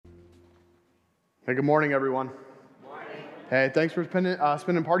Hey, good morning, everyone. Hey, thanks for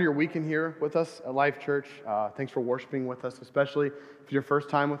spending part of your weekend here with us at Life Church. Thanks for worshiping with us, especially if it's your first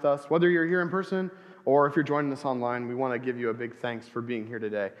time with us. Whether you're here in person or if you're joining us online, we want to give you a big thanks for being here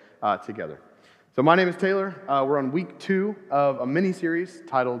today together. So my name is Taylor. We're on week 2 of a mini-series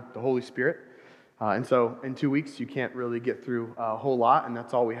titled The Holy Spirit. And so in 2 weeks, you can't really get through a whole lot, and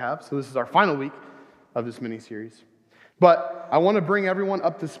that's all we have. So this is our final week of this mini-series. But I want to bring everyone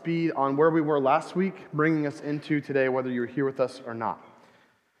up to speed on where we were last week, bringing us into today, whether you're here with us or not.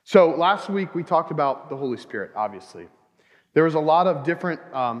 So last week, we talked about the Holy Spirit, obviously. There was a lot of different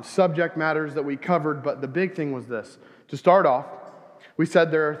subject matters that we covered, but the big thing was this. To start off, we said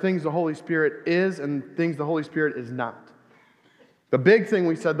there are things the Holy Spirit is and things the Holy Spirit is not. The big thing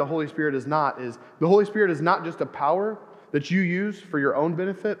we said the Holy Spirit is not is the Holy Spirit is not just a power that you use for your own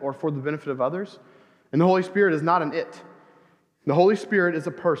benefit or for the benefit of others. And the Holy Spirit is not an it. The Holy Spirit is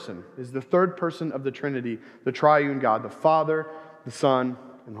a person, is the third person of the Trinity, the triune God, the Father, the Son,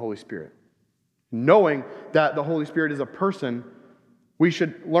 and the Holy Spirit. Knowing that the Holy Spirit is a person, we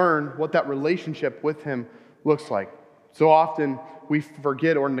should learn what that relationship with Him looks like. So often we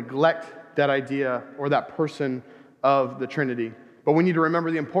forget or neglect that idea or that person of the Trinity. But we need to remember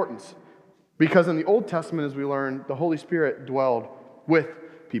the importance. Because in the Old Testament, as we learn, the Holy Spirit dwelled with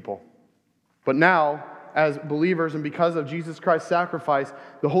people. But now, as believers and because of Jesus Christ's sacrifice,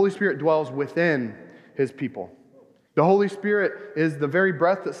 the Holy Spirit dwells within His people. The Holy Spirit is the very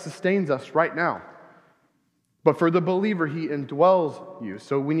breath that sustains us right now. But for the believer, He indwells you.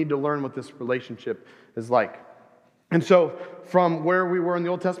 So we need to learn what this relationship is like. And so from where we were in the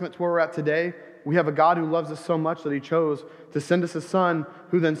Old Testament to where we're at today, we have a God who loves us so much that He chose to send us His Son,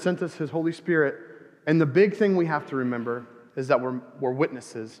 who then sent us His Holy Spirit. And the big thing we have to remember is that we're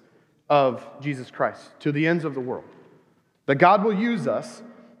witnesses of Jesus Christ to the ends of the world. That God will use us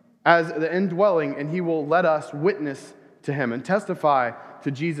as the indwelling, and He will let us witness to Him and testify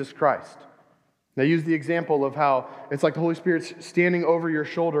to Jesus Christ. They use the example of how it's like the Holy Spirit's standing over your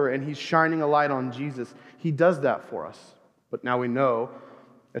shoulder and He's shining a light on Jesus. He does that for us. But now we know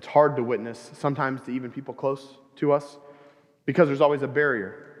it's hard to witness, sometimes to even people close to us, because there's always a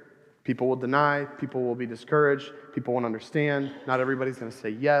barrier. People will deny, people will be discouraged, people won't understand, not everybody's going to say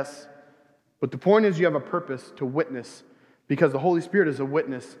yes. But the point is you have a purpose to witness because the Holy Spirit is a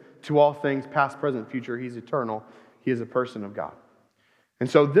witness to all things, past, present, future. He's eternal. He is a person of God. And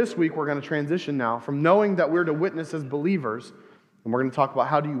so this week we're going to transition now from knowing that we're to witness as believers, and we're going to talk about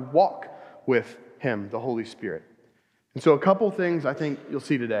how do you walk with Him, the Holy Spirit. And so a couple things I think you'll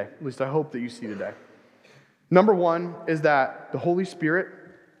see today, at least I hope that you see today. Number one is that the Holy Spirit,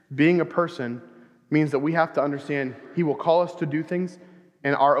 being a person, means that we have to understand He will call us to do things,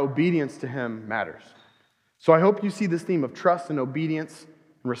 and our obedience to Him matters. So I hope you see this theme of trust and obedience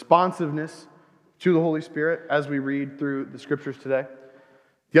and responsiveness to the Holy Spirit as we read through the Scriptures today.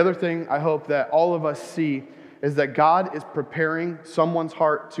 The other thing I hope that all of us see is that God is preparing someone's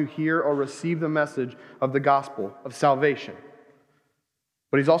heart to hear or receive the message of the gospel of salvation.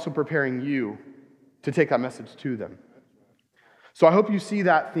 But He's also preparing you to take that message to them. So I hope you see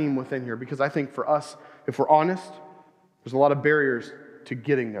that theme within here, because I think for us, if we're honest, there's a lot of barriers to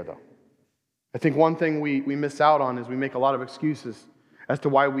getting there, though. I think one thing we miss out on is we make a lot of excuses as to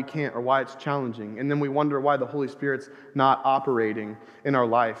why we can't or why it's challenging. And then we wonder why the Holy Spirit's not operating in our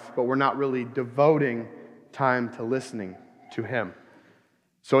life, but we're not really devoting time to listening to Him.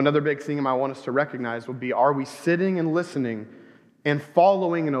 So another big thing I want us to recognize would be, are we sitting and listening and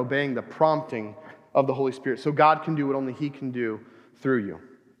following and obeying the prompting of the Holy Spirit so God can do what only He can do through you?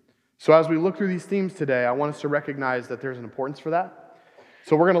 So as we look through these themes today, I want us to recognize that there's an importance for that.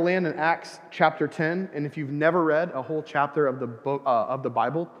 So we're going to land in Acts chapter 10, and if you've never read a whole chapter of the book of the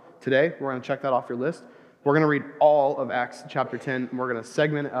Bible today, we're going to check that off your list. We're going to read all of Acts chapter 10, and we're going to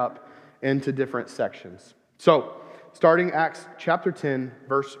segment it up into different sections. So, starting Acts chapter 10,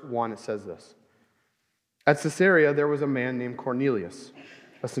 verse 1, it says this. At Caesarea, there was a man named Cornelius,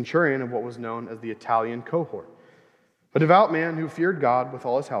 a centurion of what was known as the Italian cohort, a devout man who feared God with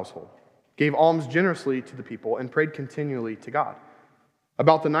all his household, gave alms generously to the people, and prayed continually to God.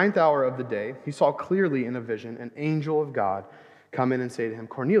 About the 9th hour of the day, he saw clearly in a vision an angel of God come in and say to him,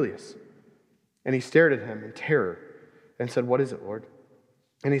 "Cornelius." And he stared at him in terror and said, "What is it, Lord?"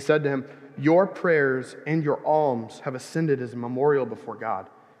 And he said to him, "Your prayers and your alms have ascended as a memorial before God.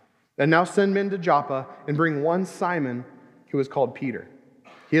 And now send men to Joppa and bring one Simon, who is called Peter.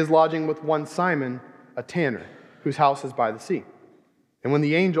 He is lodging with one Simon, a tanner, whose house is by the sea." And when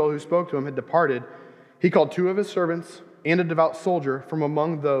the angel who spoke to him had departed, he called 2 of his servants and a devout soldier from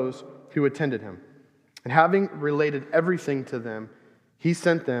among those who attended him. And having related everything to them, he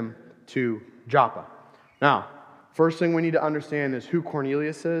sent them to Joppa. Now, first thing we need to understand is who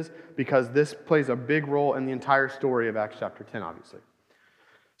Cornelius is, because this plays a big role in the entire story of Acts chapter 10, obviously.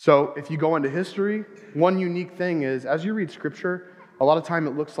 So if you go into history, one unique thing is, as you read Scripture, a lot of time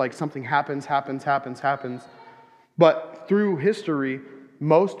it looks like something happens. But through history,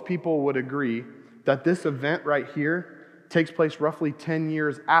 most people would agree that this event right here takes place roughly 10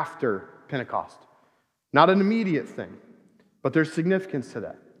 years after Pentecost. Not an immediate thing, but there's significance to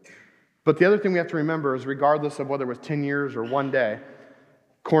that. But the other thing we have to remember is, regardless of whether it was 10 years or one day,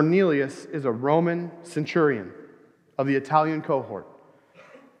 Cornelius is a Roman centurion of the Italian cohort.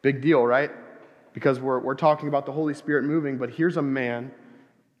 Big deal, right? Because we're talking about the Holy Spirit moving, but here's a man,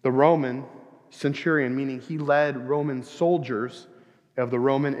 the Roman centurion, meaning he led Roman soldiers of the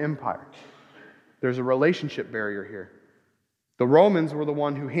Roman Empire. There's a relationship barrier here. The Romans were the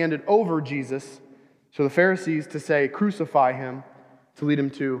one who handed over Jesus to the Pharisees to say, crucify him, to lead him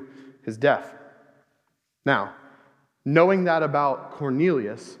to his death. Now, knowing that about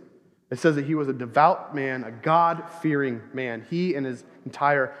Cornelius, it says that he was a devout man, a God-fearing man, he and his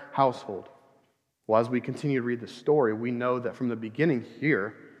entire household. Well, as we continue to read the story, we know that from the beginning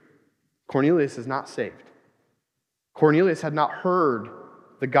here, Cornelius is not saved. Cornelius had not heard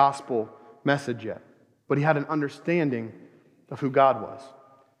the gospel message yet, but he had an understanding of who God was.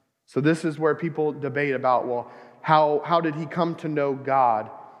 So this is where people debate about, well, how did he come to know God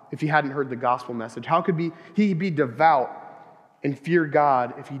if he hadn't heard the gospel message? How could he be devout and fear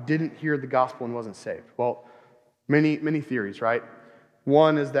God if he didn't hear the gospel and wasn't saved? Well, many theories, right?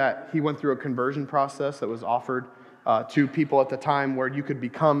 One is that he went through a conversion process that was offered to people at the time where you could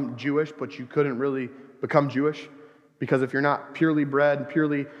become Jewish, but you couldn't really become Jewish, because if you're not purely bred,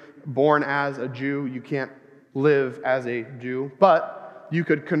 purely born as a Jew, you can't live as a Jew. But you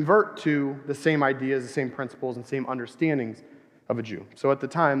could convert to the same ideas, the same principles, and same understandings of a Jew. So at the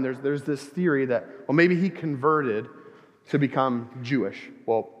time, there's this theory that, well, maybe he converted to become Jewish.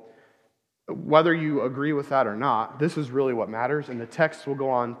 Well, whether you agree with that or not, this is really what matters, and the text will go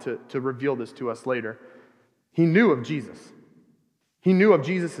on to reveal this to us later. He knew of Jesus. He knew of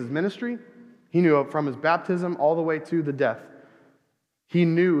Jesus' ministry. He knew from his baptism all the way to the death. He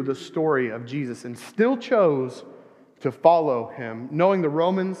knew the story of Jesus and still chose to follow him, knowing the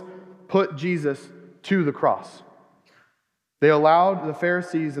Romans put Jesus to the cross. They allowed the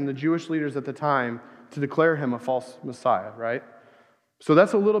Pharisees and the Jewish leaders at the time to declare him a false Messiah, right? So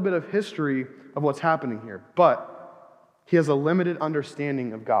that's a little bit of history of what's happening here. But he has a limited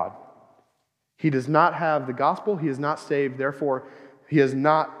understanding of God. He does not have the gospel. He is not saved. Therefore, he has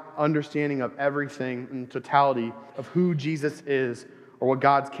not understanding of everything in totality of who Jesus is or what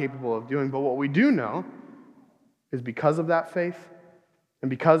God's capable of doing. But what we do know is, because of that faith and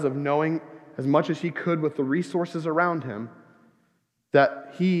because of knowing as much as he could with the resources around him,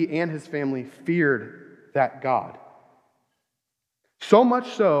 that he and his family feared that God. So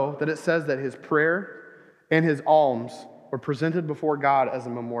much so that it says that his prayer and his alms were presented before God as a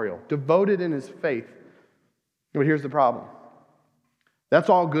memorial, devoted in his faith. But here's the problem. That's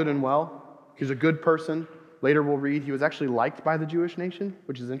all good and well. He's a good person. Later we'll read he was actually liked by the Jewish nation,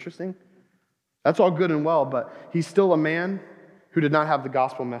 which is interesting. That's all good and well, but he's still a man who did not have the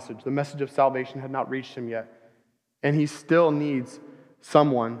gospel message. The message of salvation had not reached him yet. And he still needs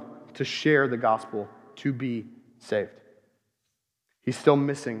someone to share the gospel to be saved. He's still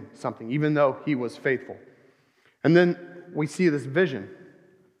missing something, even though he was faithful. And then we see this vision.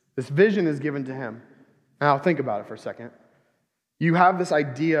 This vision is given to him. Now think about it for a second. You have this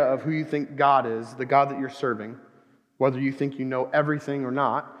idea of who you think God is, the God that you're serving, whether you think you know everything or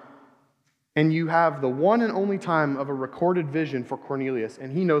not. And you have the one and only time of a recorded vision for Cornelius,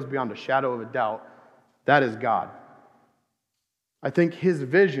 and he knows beyond a shadow of a doubt that is God. I think his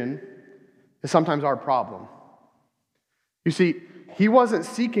vision is sometimes our problem. You see, he wasn't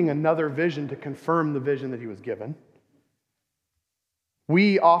seeking another vision to confirm the vision that he was given.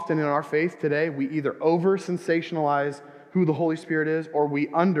 We often in our faith today, we either over-sensationalize who the Holy Spirit is, or we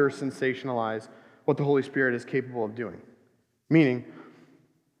under-sensationalize what the Holy Spirit is capable of doing. Meaning,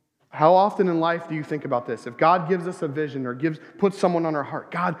 how often in life do you think about this? If God gives us a vision or puts someone on our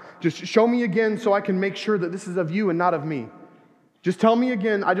heart, God, just show me again so I can make sure that this is of you and not of me. Just tell me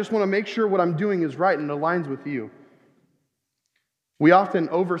again, I just want to make sure what I'm doing is right and aligns with you. We often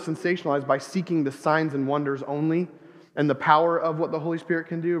over-sensationalize by seeking the signs and wonders only and the power of what the Holy Spirit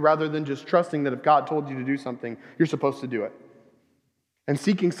can do, rather than just trusting that if God told you to do something, you're supposed to do it. And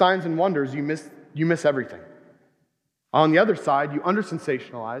seeking signs and wonders, you miss everything. On the other side, you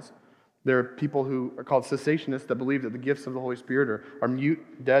under-sensationalize. There are people who are called cessationists that believe that the gifts of the Holy Spirit are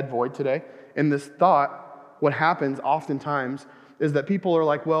mute, dead, void today. In this thought, what happens oftentimes is that people are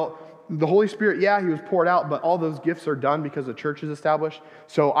like, well, the Holy Spirit, yeah, he was poured out, but all those gifts are done because the church is established.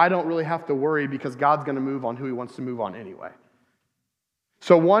 So I don't really have to worry because God's going to move on who he wants to move on anyway.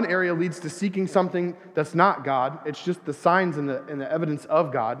 So one area leads to seeking something that's not God. It's just the signs and the evidence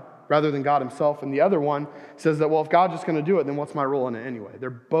of God rather than God himself. And the other one says that, well, if God's just going to do it, then what's my role in it anyway? They're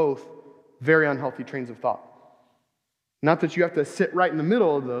both very unhealthy trains of thought. Not that you have to sit right in the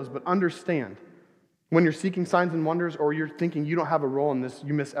middle of those, but understand when you're seeking signs and wonders or you're thinking you don't have a role in this,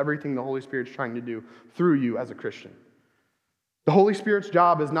 you miss everything the Holy Spirit's trying to do through you as a Christian. The Holy Spirit's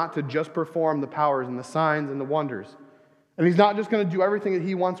job is not to just perform the powers and the signs and the wonders. And he's not just going to do everything that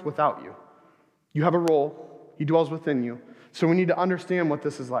he wants without you. You have a role. He dwells within you. So we need to understand what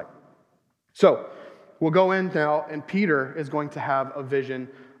this is like. So we'll go in now, and Peter is going to have a vision,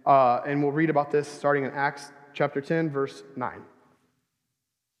 and we'll read about this starting in Acts chapter 10, verse 9.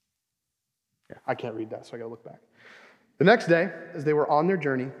 Yeah, I can't read that, so I got to look back. The next day, as they were on their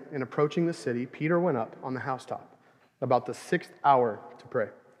journey and approaching the city, Peter went up on the housetop about the 6th hour to pray.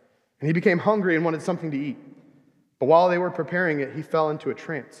 And he became hungry and wanted something to eat. But while they were preparing it, he fell into a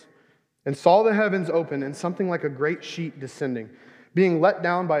trance and saw the heavens open and something like a great sheet descending, being let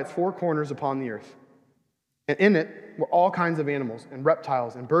down by its four corners upon the earth. And in it were all kinds of animals and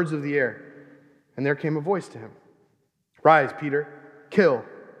reptiles and birds of the air. And there came a voice to him, "Rise, Peter, kill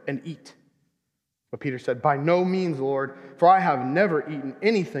and eat." But Peter said, "By no means, Lord, for I have never eaten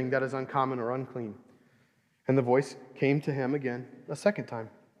anything that is uncommon or unclean." And the voice came to him again a second time.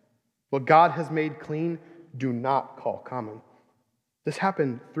 "What God has made clean, do not call common." This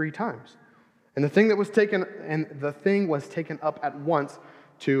happened 3 times. And the thing was taken up at once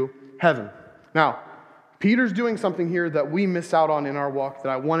to heaven. Now, Peter's doing something here that we miss out on in our walk that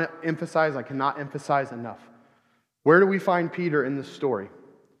I want to emphasize, I cannot emphasize enough. Where do we find Peter in this story?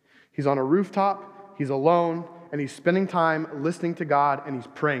 He's on a rooftop, he's alone, and he's spending time listening to God, and he's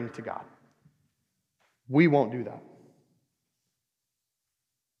praying to God. We won't do that.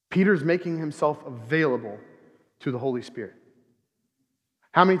 Peter's making himself available to the Holy Spirit.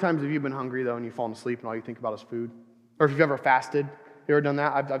 How many times have you been hungry, though, and you've fallen asleep and all you think about is food? Or if you've ever fasted, you ever done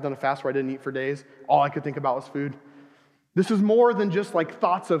that? I've done a fast where I didn't eat for days. All I could think about was food. This is more than just like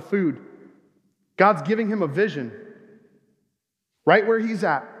thoughts of food. God's giving him a vision right where he's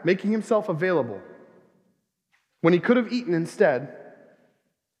at, making himself available when he could have eaten instead.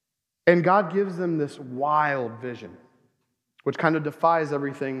 And God gives them this wild vision, which kind of defies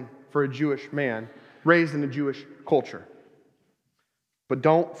everything for a Jewish man raised in a Jewish culture. But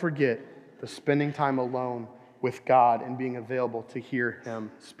don't forget the spending time alone with God and being available to hear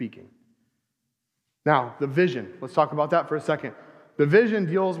him speaking. Now, the vision. Let's talk about that for a second. The vision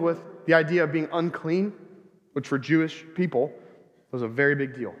deals with the idea of being unclean, which for Jewish people was a very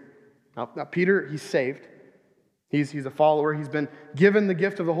big deal. Now Peter, he's saved. He's a follower. He's been given the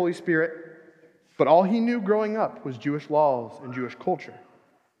gift of the Holy Spirit. But all he knew growing up was Jewish laws and Jewish culture.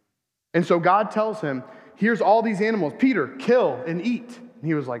 And so God tells him, here's all these animals. Peter, kill and eat. And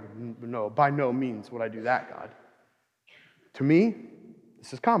he was like, no, by no means would I do that, God. To me,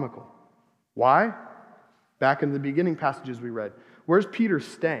 this is comical. Why? Back in the beginning passages we read, where's Peter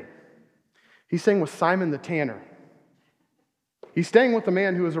staying? He's staying with Simon the tanner. He's staying with a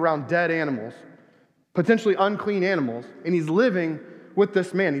man who is around dead animals, potentially unclean animals, and he's living with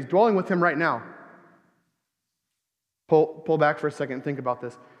this man. He's dwelling with him right now. Pull back for a second and think about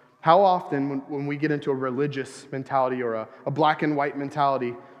this. How often when we get into a religious mentality or a black and white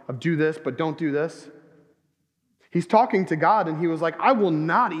mentality of do this but don't do this, he's talking to God and he was like, I will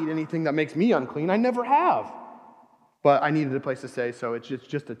not eat anything that makes me unclean. I never have. But I needed a place to stay, so it's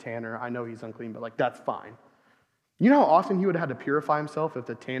just a tanner. I know he's unclean, but that's fine. You know how often he would have had to purify himself if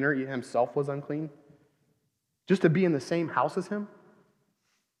the tanner himself was unclean? Just to be in the same house as him?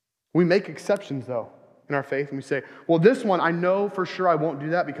 We make exceptions, though, in our faith, and we say, well, this one, I know for sure I won't do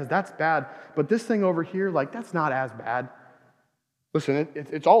that because that's bad, but this thing over here, that's not as bad. Listen,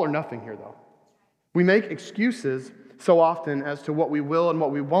 it's all or nothing here, though. We make excuses so often as to what we will and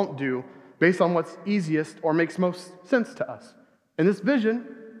what we won't do based on what's easiest or makes most sense to us. And this vision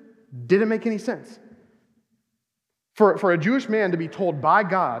didn't make any sense. For a Jewish man to be told by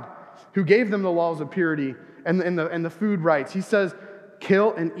God, who gave them the laws of purity and the food rights, he says,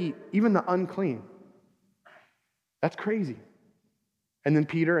 kill and eat, even the unclean. That's crazy. And then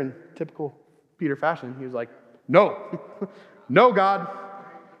Peter, in typical Peter fashion, he was like, no, no, God.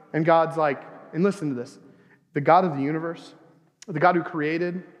 And God's like, and listen to this, the God of the universe, the God who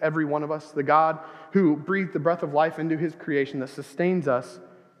created every one of us, the God who breathed the breath of life into his creation that sustains us,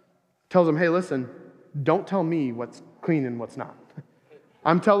 tells him, hey, listen, don't tell me what's clean and what's not.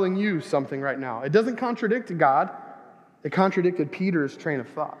 I'm telling you something right now. It doesn't contradict God. It contradicted Peter's train of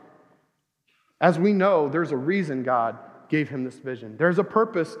thought. As we know, there's a reason God gave him this vision. There's a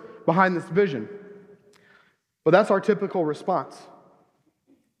purpose behind this vision. But that's our typical response.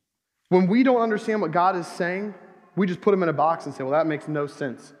 When we don't understand what God is saying, we just put him in a box and say, well, that makes no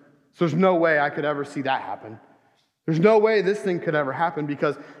sense. So there's no way I could ever see that happen. There's no way this thing could ever happen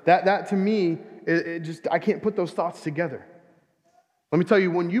because that to me, I can't put those thoughts together. Let me tell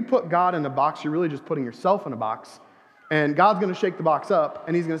you, when you put God in a box, you're really just putting yourself in a box. And God's going to shake the box up,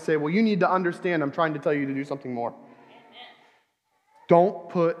 and he's going to say, well, you need to understand I'm trying to tell you to do something more. Don't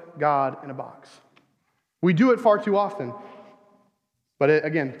put God in a box. We do it far too often. But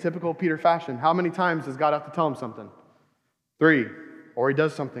again, typical Peter fashion. How many times does God have to tell him something? 3. Or he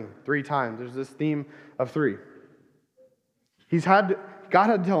does something 3 times. There's this theme of 3. God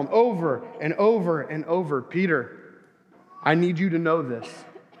had to tell him over and over and over, Peter, I need you to know this.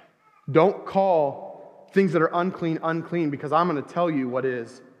 Don't call things that are unclean, unclean, because I'm going to tell you what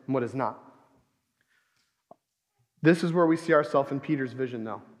is and what is not. This is where we see ourselves in Peter's vision,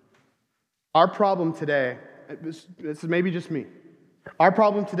 though. Our problem today, this is maybe just me. Our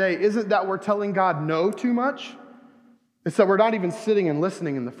problem today isn't that we're telling God no too much. It's that we're not even sitting and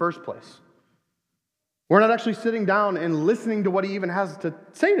listening in the first place. We're not actually sitting down and listening to what he even has to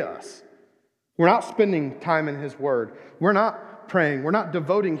say to us. We're not spending time in his word. We're not praying. We're not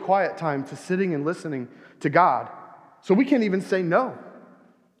devoting quiet time to sitting and listening to God. So we can't even say no.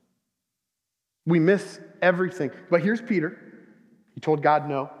 We miss everything. But here's Peter. He told God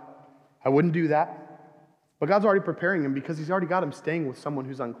no. I wouldn't do that. But God's already preparing him because he's already got him staying with someone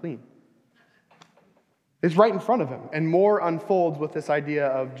who's unclean. It's right in front of him. And more unfolds with this idea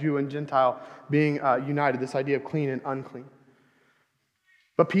of Jew and Gentile being united, this idea of clean and unclean.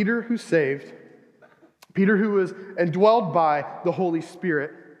 But Peter, who's saved, Peter, who is indwelled by the Holy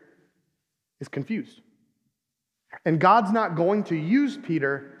Spirit, is confused. And God's not going to use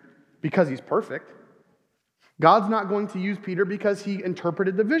Peter because he's perfect. God's not going to use Peter because he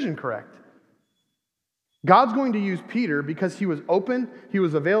interpreted the vision correct. God's going to use Peter because he was open, he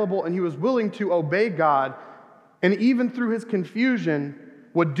was available, and he was willing to obey God, and even through his confusion,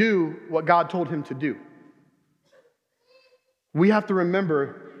 would do what God told him to do. We have to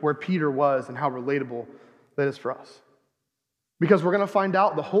remember where Peter was and how relatable that is for us. Because we're going to find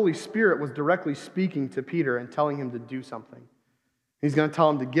out the Holy Spirit was directly speaking to Peter and telling him to do something. He's going to tell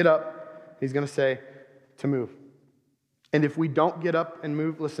him to get up. He's going to say to move. And if we don't get up and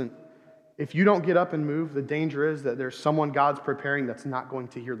move, listen, if you don't get up and move, the danger is that there's someone God's preparing that's not going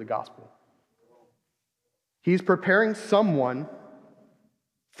to hear the gospel. He's preparing someone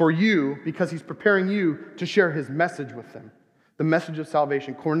for you because he's preparing you to share his message with them, the message of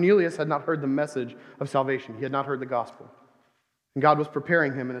salvation. Cornelius had not heard the message of salvation. He had not heard the gospel. And God was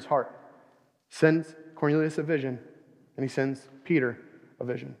preparing him in his heart. Sends Cornelius a vision, and he sends Peter a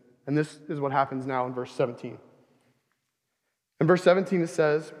vision. And this is what happens now in verse 17. In verse 17 it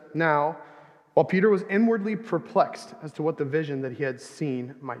says, now, while Peter was inwardly perplexed as to what the vision that he had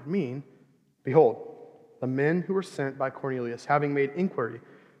seen might mean, behold, the men who were sent by Cornelius, having made inquiry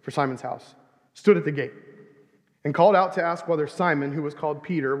for Simon's house, stood at the gate and called out to ask whether Simon, who was called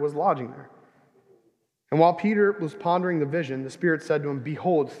Peter, was lodging there. And while Peter was pondering the vision, the Spirit said to him,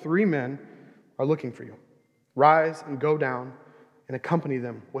 behold, 3 men are looking for you. Rise and go down and accompany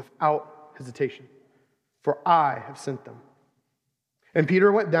them without hesitation, for I have sent them. And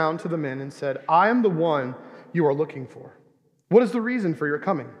Peter went down to the men and said, I am the one you are looking for. What is the reason for your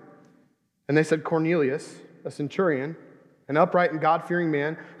coming? And they said, Cornelius, a centurion, an upright and God-fearing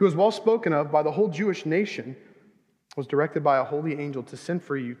man, who was well spoken of by the whole Jewish nation, was directed by a holy angel to send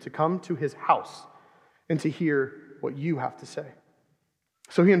for you to come to his house and to hear what you have to say.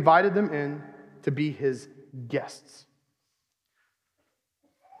 So he invited them in to be his guests.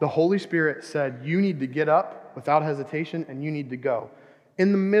 The Holy Spirit said, you need to get up without hesitation and you need to go.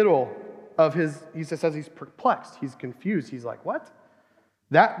 In the middle of he says he's perplexed, he's confused. He's like, what?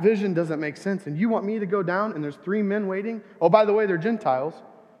 That vision doesn't make sense. And you want me to go down and there's 3 men waiting? Oh, by the way, they're Gentiles.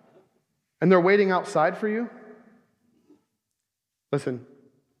 And they're waiting outside for you? Listen,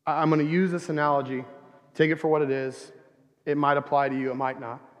 I'm going to use this analogy. Take it for what it is. It might apply to you, it might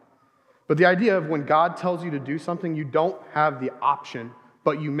not. But the idea of when God tells you to do something, you don't have the option,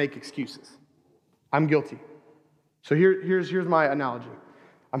 but you make excuses. I'm guilty. So here's my analogy.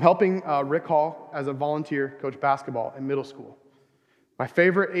 I'm helping Rick Hall as a volunteer coach basketball in middle school. My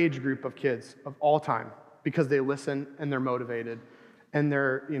favorite age group of kids of all time because they listen and they're motivated and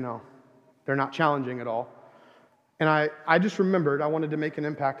they're not challenging at all. And I just remembered I wanted to make an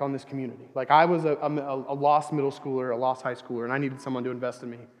impact on this community. Like I was a lost middle schooler, a lost high schooler, and I needed someone to invest in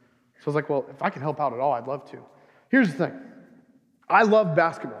me. So I was like, well, if I can help out at all, I'd love to. Here's the thing. I love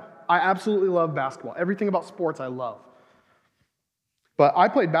basketball. I absolutely love basketball. Everything about sports I love. But I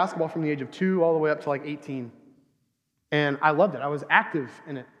played basketball from the age of 2 all the way up to like 18. And I loved it. I was active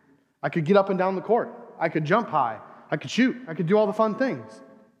in it. I could get up and down the court. I could jump high. I could shoot. I could do all the fun things.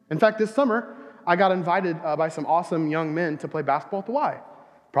 In fact, this summer, I got invited by some awesome young men to play basketball at the Y.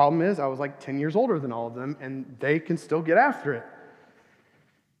 Problem is, I was like 10 years older than all of them, and they can still get after it.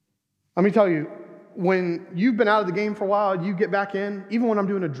 Let me tell you, when you've been out of the game for a while, you get back in, even when I'm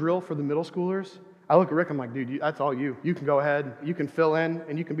doing a drill for the middle schoolers, I look at Rick, I'm like, dude, that's all you. You can go ahead, you can fill in,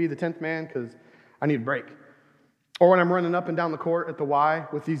 and you can be the 10th man because I need a break. Or when I'm running up and down the court at the Y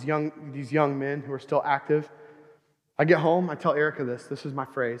with these young men who are still active, I get home, I tell Erica this is my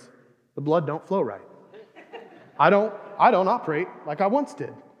phrase, the blood don't flow right. I don't operate like I once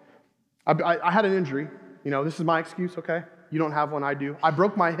did. I had an injury. This is my excuse, okay? You don't have one, I do. I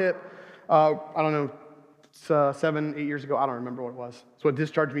broke my hip, I don't know, 7, 8 years ago. I don't remember what it was. So it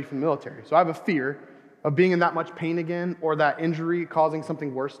discharged me from the military. So I have a fear of being in that much pain again or that injury causing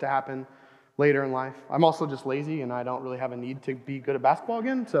something worse to happen later in life. I'm also just lazy and I don't really have a need to be good at basketball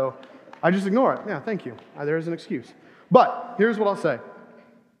again, so I just ignore it. Yeah, thank you. There's an excuse. But here's what I'll say.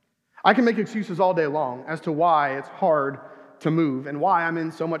 I can make excuses all day long as to why it's hard to move and why I'm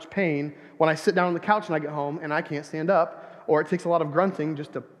in so much pain when I sit down on the couch and I get home and I can't stand up, or it takes a lot of grunting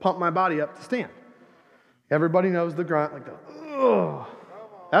just to pump my body up to stand. Everybody knows the grunt, like the, ugh.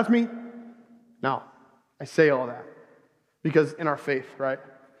 That's me. Now, I say all that because in our faith, right?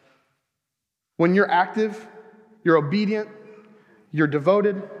 When you're active, you're obedient, you're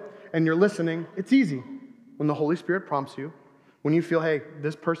devoted, and you're listening, it's easy. When the Holy Spirit prompts you, when you feel, hey,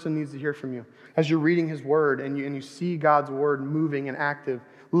 this person needs to hear from you, as you're reading His Word and you see God's Word moving and active,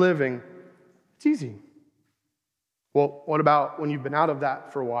 living, it's easy. Well, what about when you've been out of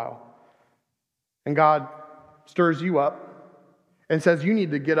that for a while and God stirs you up and says you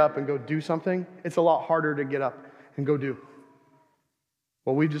need to get up and go do something? It's a lot harder to get up and go do.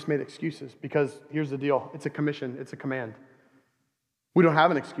 Well, we've just made excuses because here's the deal. It's a commission. It's a command. We don't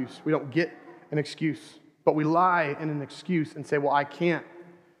have an excuse. We don't get an excuse. But we lie in an excuse and say, well, I can't.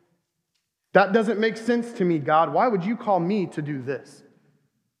 That doesn't make sense to me, God. Why would you call me to do this?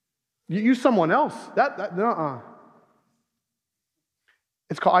 You use someone else. I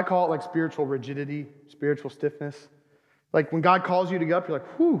call it like spiritual rigidity, spiritual stiffness. Like when God calls you to get up, you're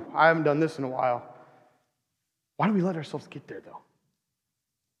like, whew, I haven't done this in a while. Why do we let ourselves get there, though?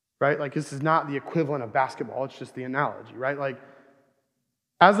 Right? Like this is not the equivalent of basketball. It's just the analogy, right? Like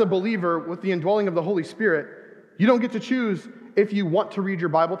as a believer with the indwelling of the Holy Spirit, you don't get to choose if you want to read your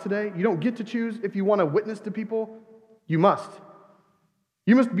Bible today. You don't get to choose if you want to witness to people. You must.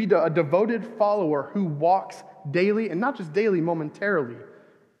 You must be a devoted follower who walks daily, and not just daily, momentarily,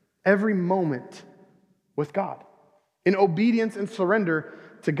 every moment with God, in obedience and surrender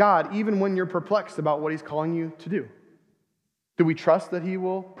to God, even when you're perplexed about what He's calling you to do. Do we trust that He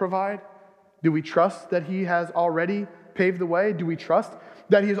will provide? Do we trust that He has already paved the way? Do we trust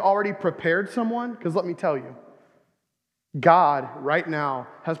that He has already prepared someone? Because let me tell you, God right now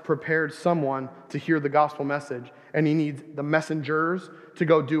has prepared someone to hear the gospel message, and He needs the messengers to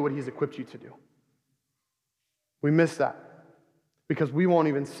go do what He's equipped you to do. We miss that because we won't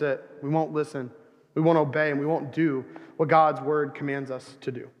even sit, we won't listen, we won't obey, and we won't do what God's word commands us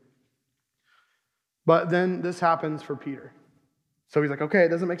to do. But then this happens for Peter. So he's like, okay, it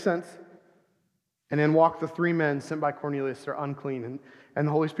doesn't make sense. And then walk the 3 men sent by Cornelius. They're unclean. And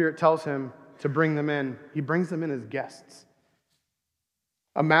the Holy Spirit tells him to bring them in. He brings them in as guests.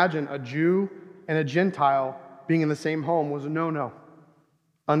 Imagine a Jew and a Gentile being in the same home was a no-no.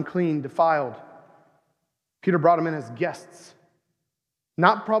 Unclean, defiled. Peter brought them in as guests.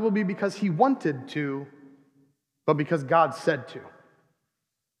 Not probably because he wanted to, but because God said to.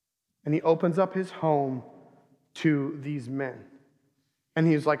 And he opens up his home to these men. And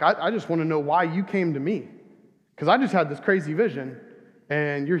he's like, I just want to know why you came to me. Because I just had this crazy vision,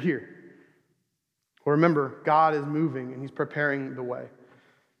 and you're here. Well, remember, God is moving, and He's preparing the way.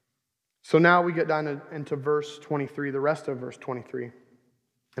 So now we get down into verse 23, the rest of verse 23.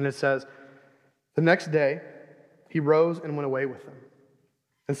 And it says, the next day, he rose and went away with them.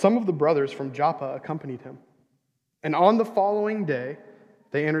 And some of the brothers from Joppa accompanied him. And on the following day,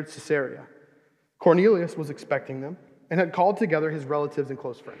 they entered Caesarea. Cornelius was expecting them, and had called together his relatives and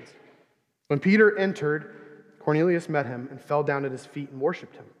close friends. When Peter entered, Cornelius met him and fell down at his feet and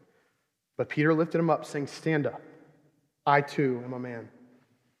worshipped him. But Peter lifted him up, saying, stand up. I too am a man.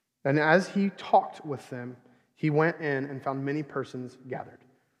 And as he talked with them, he went in and found many persons gathered.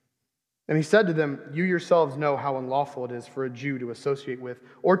 And he said to them, you yourselves know how unlawful it is for a Jew to associate with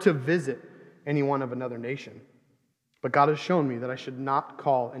or to visit anyone of another nation. But God has shown me that I should not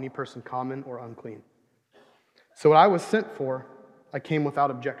call any person common or unclean. So what I was sent for, I came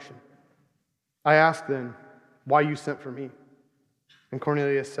without objection. I asked then, why you sent for me? And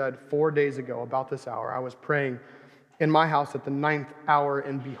Cornelius said, 4 days ago, about this hour, I was praying in my house at the 9th hour,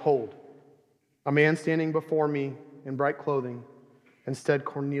 and behold, a man standing before me in bright clothing, and said,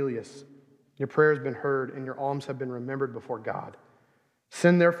 Cornelius, your prayer has been heard, and your alms have been remembered before God.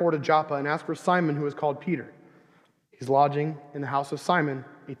 Send therefore to Joppa and ask for Simon, who is called Peter. He's lodging in the house of Simon,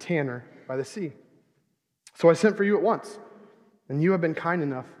 a tanner by the sea. So I sent for you at once, and you have been kind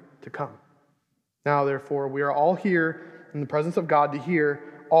enough to come. Now, therefore, we are all here in the presence of God to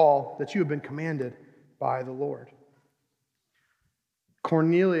hear all that you have been commanded by the Lord.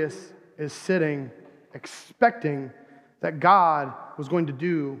 Cornelius is sitting, expecting that God was going to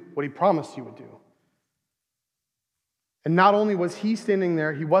do what he promised he would do. And not only was he standing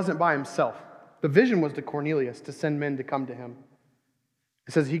there, he wasn't by himself. The vision was to Cornelius to send men to come to him.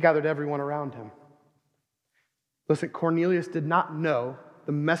 It says he gathered everyone around him. Listen, Cornelius did not know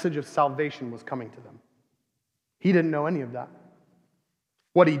the message of salvation was coming to them. He didn't know any of that.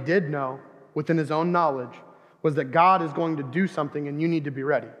 What he did know, within his own knowledge, was that God is going to do something and you need to be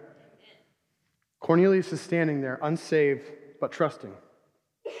ready. Cornelius is standing there, unsaved, but trusting.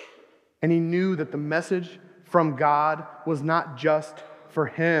 And he knew that the message from God was not just for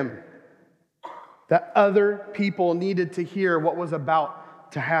him, that other people needed to hear what was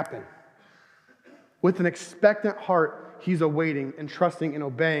about to happen. With an expectant heart, he's awaiting and trusting and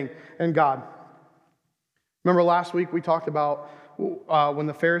obeying in God. Remember last week we talked about when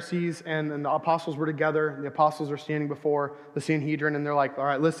the Pharisees and the apostles were together, and the apostles are standing before the Sanhedrin, and they're like, all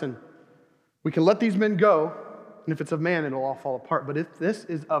right, listen, we can let these men go, and if it's of man, it'll all fall apart. But if this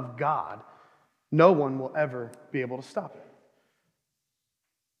is of God, no one will ever be able to stop it.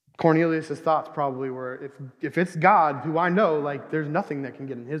 Cornelius' thoughts probably were, if it's God, who I know, like there's nothing that can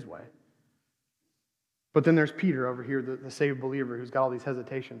get in his way. But then there's Peter over here, the saved believer, who's got all these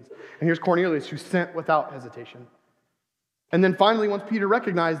hesitations. And here's Cornelius, who's sent without hesitation. And then finally, once Peter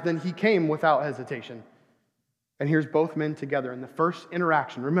recognized, then he came without hesitation. And here's both men together in the first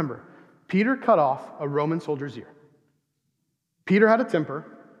interaction. Remember, Peter cut off a Roman soldier's ear. Peter had a temper.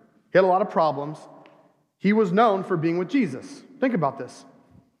 He had a lot of problems. He was known for being with Jesus. Think about this.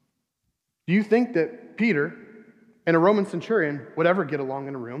 Do you think that Peter and a Roman centurion would ever get along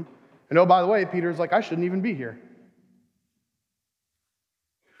in a room? And oh, by the way, Peter's like, I shouldn't even be here.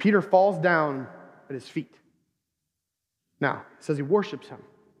 Peter falls down at his feet. Now, it says he worships him.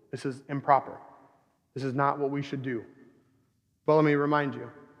 This is improper. This is not what we should do. But let me remind you.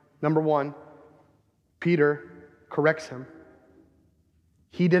 Number one, Peter corrects him.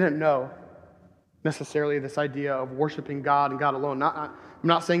 He didn't know necessarily this idea of worshiping God and God alone. I'm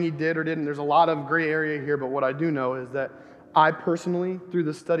not saying he did or didn't. There's a lot of gray area here, but what I do know is that I personally, through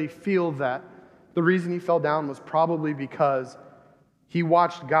the study, feel that the reason he fell down was probably because he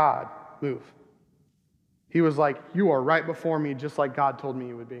watched God move. He was like, you are right before me, just like God told me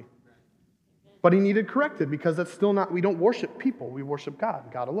you would be. But he needed corrected because that's still not, we don't worship people, we worship God,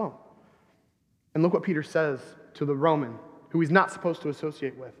 God alone. And look what Peter says to the Roman, who he's not supposed to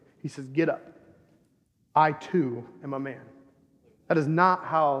associate with. He says, get up. I too am a man. That is not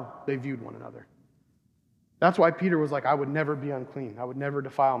how they viewed one another. That's why Peter was like, I would never be unclean. I would never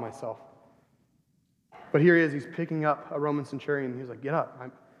defile myself. But here he is, he's picking up a Roman centurion. He's like, get up.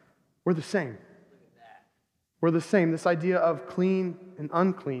 We're the same. We're the same. This idea of clean and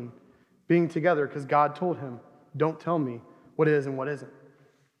unclean being together because God told him, don't tell me what is and what isn't.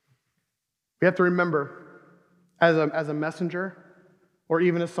 We have to remember, as a messenger, or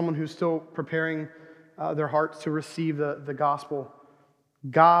even as someone who's still preparing their hearts to receive the gospel,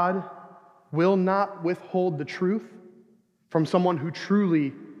 God will not withhold the truth from someone who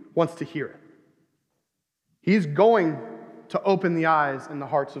truly wants to hear it. He's going to open the eyes and the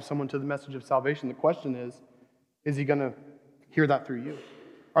hearts of someone to the message of salvation. The question is he going to hear that through you?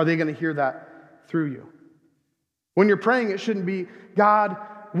 Are they going to hear that through you? When you're praying, it shouldn't be, God,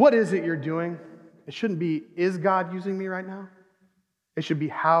 what is it you're doing? It shouldn't be, is God using me right now? It should be,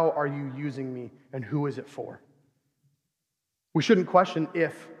 how are you using me and who is it for? We shouldn't question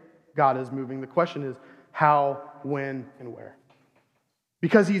if God is moving. The question is how, when, and where.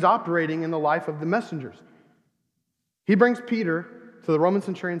 Because he's operating in the life of the messengers. He brings Peter to the Roman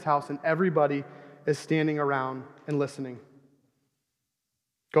centurion's house, and everybody is standing around and listening.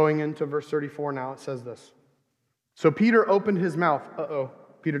 Going into verse 34 now, it says this. So Peter opened his mouth.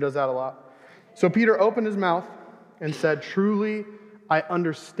 Peter does that a lot. So Peter opened his mouth and said, truly, I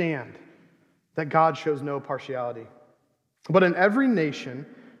understand that God shows no partiality. But in every nation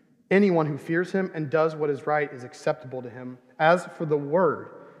Anyone who fears him and does what is right is acceptable to him. As for the word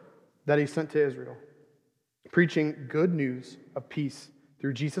that he sent to Israel, preaching good news of peace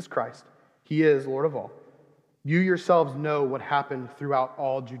through Jesus Christ, he is Lord of all. You yourselves know what happened throughout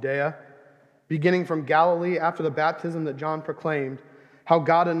all Judea, beginning from Galilee after the baptism that John proclaimed, how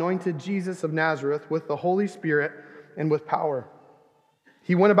God anointed Jesus of Nazareth with the Holy Spirit and with power.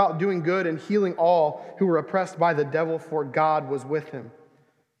 He went about doing good and healing all who were oppressed by the devil, for God was with him.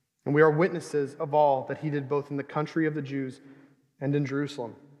 And we are witnesses of all that he did both in the country of the Jews and in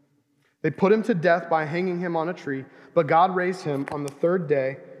Jerusalem. They put him to death by hanging him on a tree, but God raised him on the third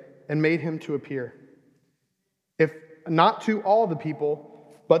day and made him to appear, if not to all the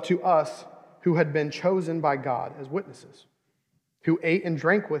people, but to us who had been chosen by God as witnesses, who ate and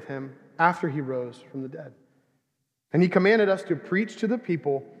drank with him after he rose from the dead. And he commanded us to preach to the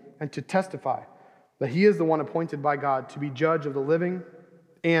people and to testify that he is the one appointed by God to be judge of the living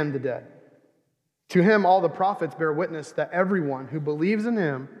and the dead. To him all the prophets bear witness that everyone who believes in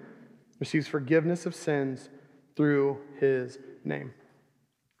him receives forgiveness of sins through his name.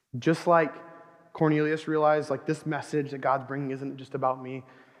 Just like Cornelius realized, like, this message that God's bringing isn't just about me,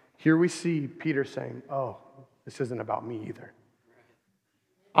 here we see Peter saying, oh, this isn't about me either.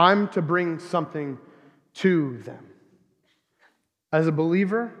 I'm to bring something to them. As a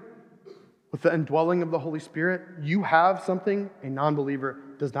believer, with the indwelling of the Holy Spirit, you have something a non-believer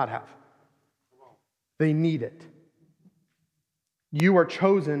does not have. They need it. You are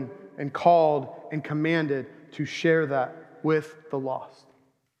chosen and called and commanded to share that with the lost.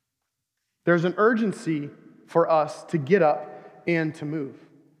 There's an urgency for us to get up and to move.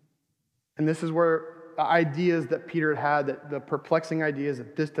 And this is where the ideas that Peter had, that the perplexing ideas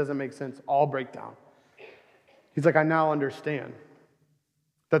that this doesn't make sense, all break down. He's like, I now understand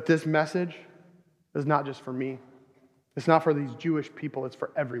that this message is not just for me. It's not for these Jewish people. It's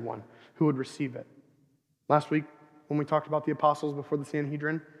for everyone who would receive it. Last week, when we talked about the apostles before the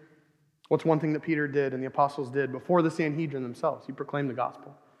Sanhedrin, what's one thing that Peter did and the apostles did before the Sanhedrin themselves? He proclaimed the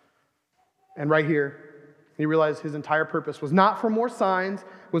gospel. And right here, he realized his entire purpose was not for more signs,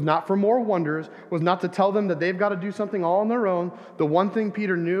 was not for more wonders, was not to tell them that they've got to do something all on their own. The one thing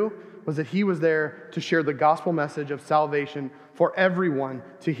Peter knew was that he was there to share the gospel message of salvation for everyone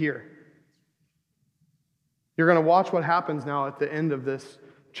to hear. You're going to watch what happens now at the end of this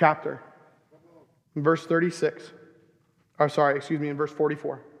chapter. In verse 36, in verse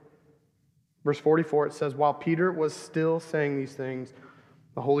 44. Verse 44, it says, while Peter was still saying these things,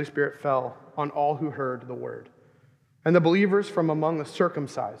 the Holy Spirit fell on all who heard the word. And the believers from among the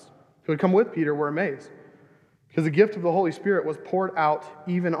circumcised who had come with Peter were amazed, because the gift of the Holy Spirit was poured out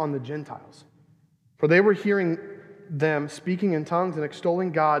even on the Gentiles. For they were hearing them speaking in tongues and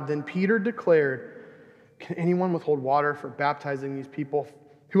extolling God. Then Peter declared, can anyone withhold water for baptizing these people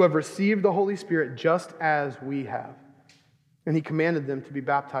who have received the Holy Spirit just as we have? And he commanded them to be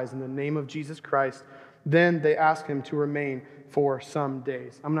baptized in the name of Jesus Christ. Then they asked him to remain for some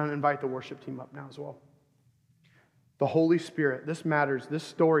days. I'm going to invite the worship team up now as well. The Holy Spirit, this matters. This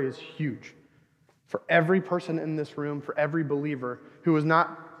story is huge for every person in this room, for every believer who is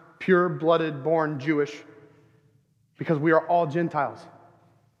not pure-blooded, born Jewish, because we are all Gentiles.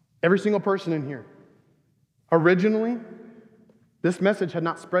 Every single person in here. Originally, this message had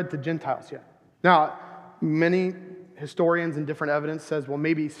not spread to Gentiles yet. Now, many historians and different evidence says, well,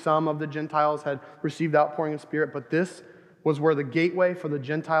 maybe some of the Gentiles had received the outpouring of Spirit, but this was where the gateway for the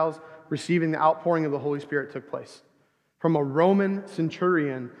Gentiles receiving the outpouring of the Holy Spirit took place. From a Roman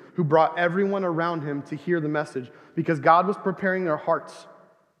centurion who brought everyone around him to hear the message because God was preparing their hearts.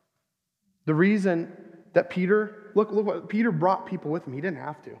 The reason that Peter, look what Peter brought people with him. He didn't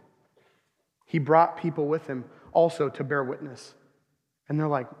have to. He brought people with him also to bear witness. And they're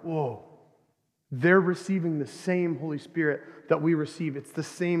like, whoa, they're receiving the same Holy Spirit that we receive. It's the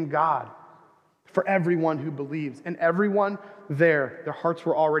same God for everyone who believes. And everyone there, their hearts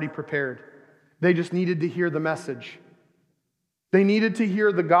were already prepared. They just needed to hear the message. They needed to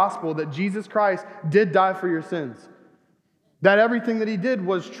hear the gospel that Jesus Christ did die for your sins. That everything that he did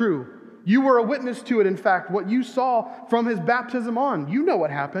was true. You were a witness to it, in fact. What you saw from his baptism on, you know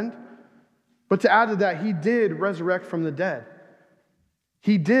what happened. But to add to that, he did resurrect from the dead.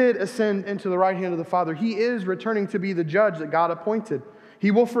 He did ascend into the right hand of the Father. He is returning to be the judge that God appointed.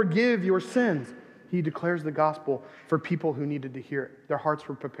 He will forgive your sins. He declares the gospel for people who needed to hear it. Their hearts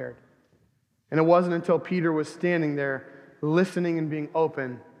were prepared. And it wasn't until Peter was standing there listening and being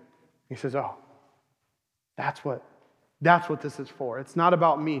open, he says, oh, that's what this is for. It's not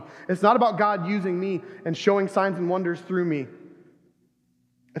about me. It's not about God using me and showing signs and wonders through me.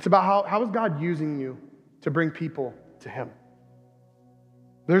 It's about how is God using you to bring people to him.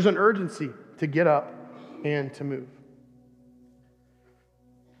 There's an urgency to get up and to move.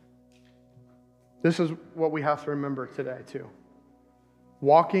 This is what we have to remember today, too.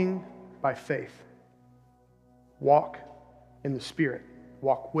 Walking by faith. Walk in the Spirit.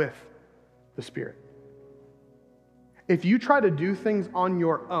 Walk with the Spirit. If you try to do things on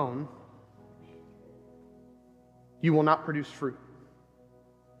your own, you will not produce fruit.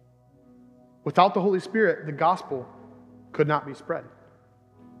 Without the Holy Spirit, the gospel could not be spread.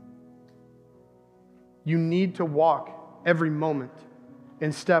 You need to walk every moment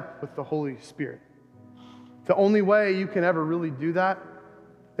in step with the Holy Spirit. The only way you can ever really do that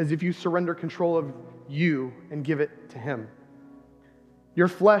is if you surrender control of you and give it to Him. Your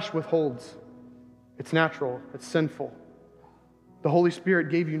flesh withholds. It's natural. It's sinful. The Holy Spirit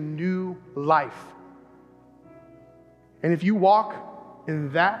gave you new life. And if you walk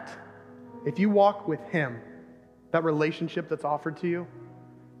in that, if you walk with Him, that relationship that's offered to you,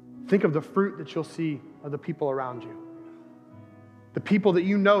 think of the fruit that you'll see of the people around you. The people that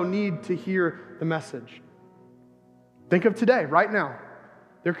you know need to hear the message. Think of today, right now.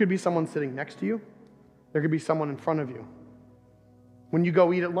 There could be someone sitting next to you. There could be someone in front of you. When you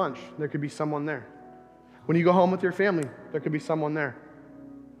go eat at lunch, there could be someone there. When you go home with your family, there could be someone there.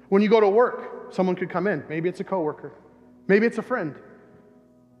 When you go to work, someone could come in. Maybe it's a coworker. Maybe it's a friend.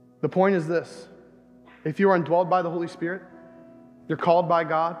 The point is this. If you are indwelled by the Holy Spirit, you're called by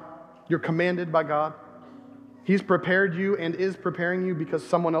God, you're commanded by God, He's prepared you and is preparing you because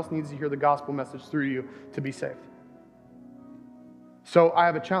someone else needs to hear the gospel message through you to be saved. So I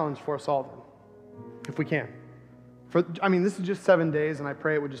have a challenge for us all then, if we can. This is just 7 days, and I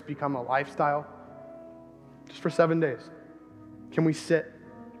pray it would just become a lifestyle. Just for 7 days. Can we sit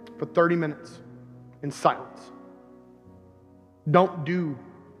for 30 minutes in silence? Don't do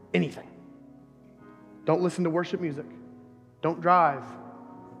anything. Don't listen to worship music. Don't drive.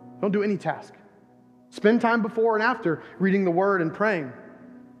 Don't do any task. Spend time before and after reading the Word and praying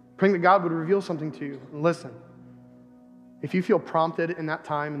that God would reveal something to you. And listen, if you feel prompted in that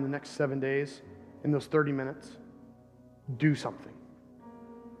time in the next 7 days, in those 30 minutes, do something.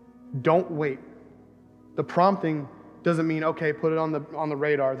 Don't wait. The prompting doesn't mean, okay, put it on the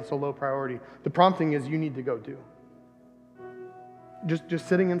radar, that's a low priority. The prompting is you need to go do. Just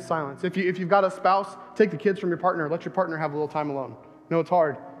sitting in silence. If you've got a spouse, take the kids from your partner. Let your partner have a little time alone. No, it's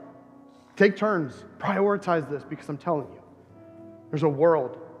hard. Take turns. Prioritize this because I'm telling you, there's a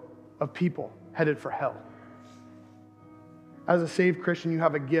world of people headed for hell. As a saved Christian, you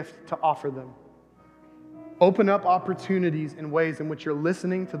have a gift to offer them. Open up opportunities in ways in which you're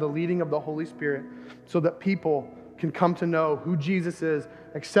listening to the leading of the Holy Spirit so that people can come to know who Jesus is,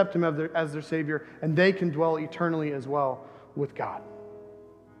 accept Him as their Savior, and they can dwell eternally as well with God.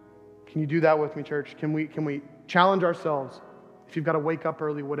 Can you do that with me, church? Can we challenge ourselves? If you've got to wake up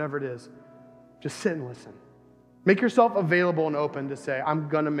early, whatever it is, just sit and listen. Make yourself available and open to say, I'm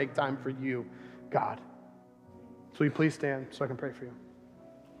going to make time for you, God. So will you please stand so I can pray for you?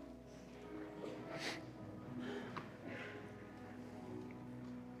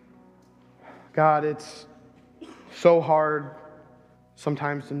 God, it's so hard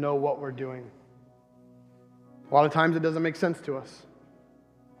sometimes to know what we're doing. A lot of times it doesn't make sense to us.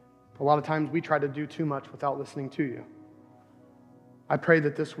 A lot of times we try to do too much without listening to you. I pray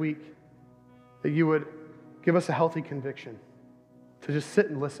that this week that you would give us a healthy conviction to just sit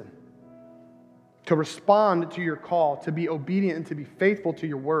and listen, to respond to your call, to be obedient and to be faithful to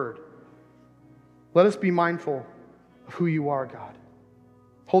your word. Let us be mindful of who you are, God.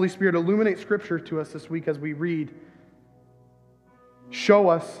 Holy Spirit, illuminate Scripture to us this week as we read. Show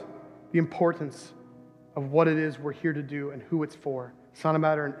us the importance of what it is we're here to do and who it's for. It's not a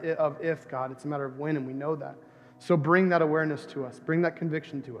matter of if, God. It's a matter of when, and we know that. So bring that awareness to us. Bring that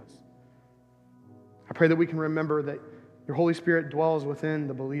conviction to us. I pray that we can remember that your Holy Spirit dwells within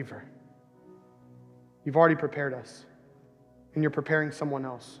the believer. You've already prepared us, and you're preparing someone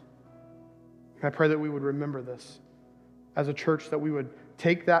else. And I pray that we would remember this as a church, that we would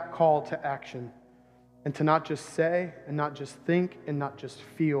take that call to action and to not just say and not just think and not just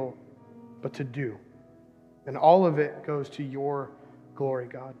feel, but to do. And all of it goes to your glory,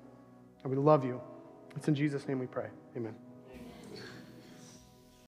 God. And we love you. It's in Jesus' name we pray. Amen.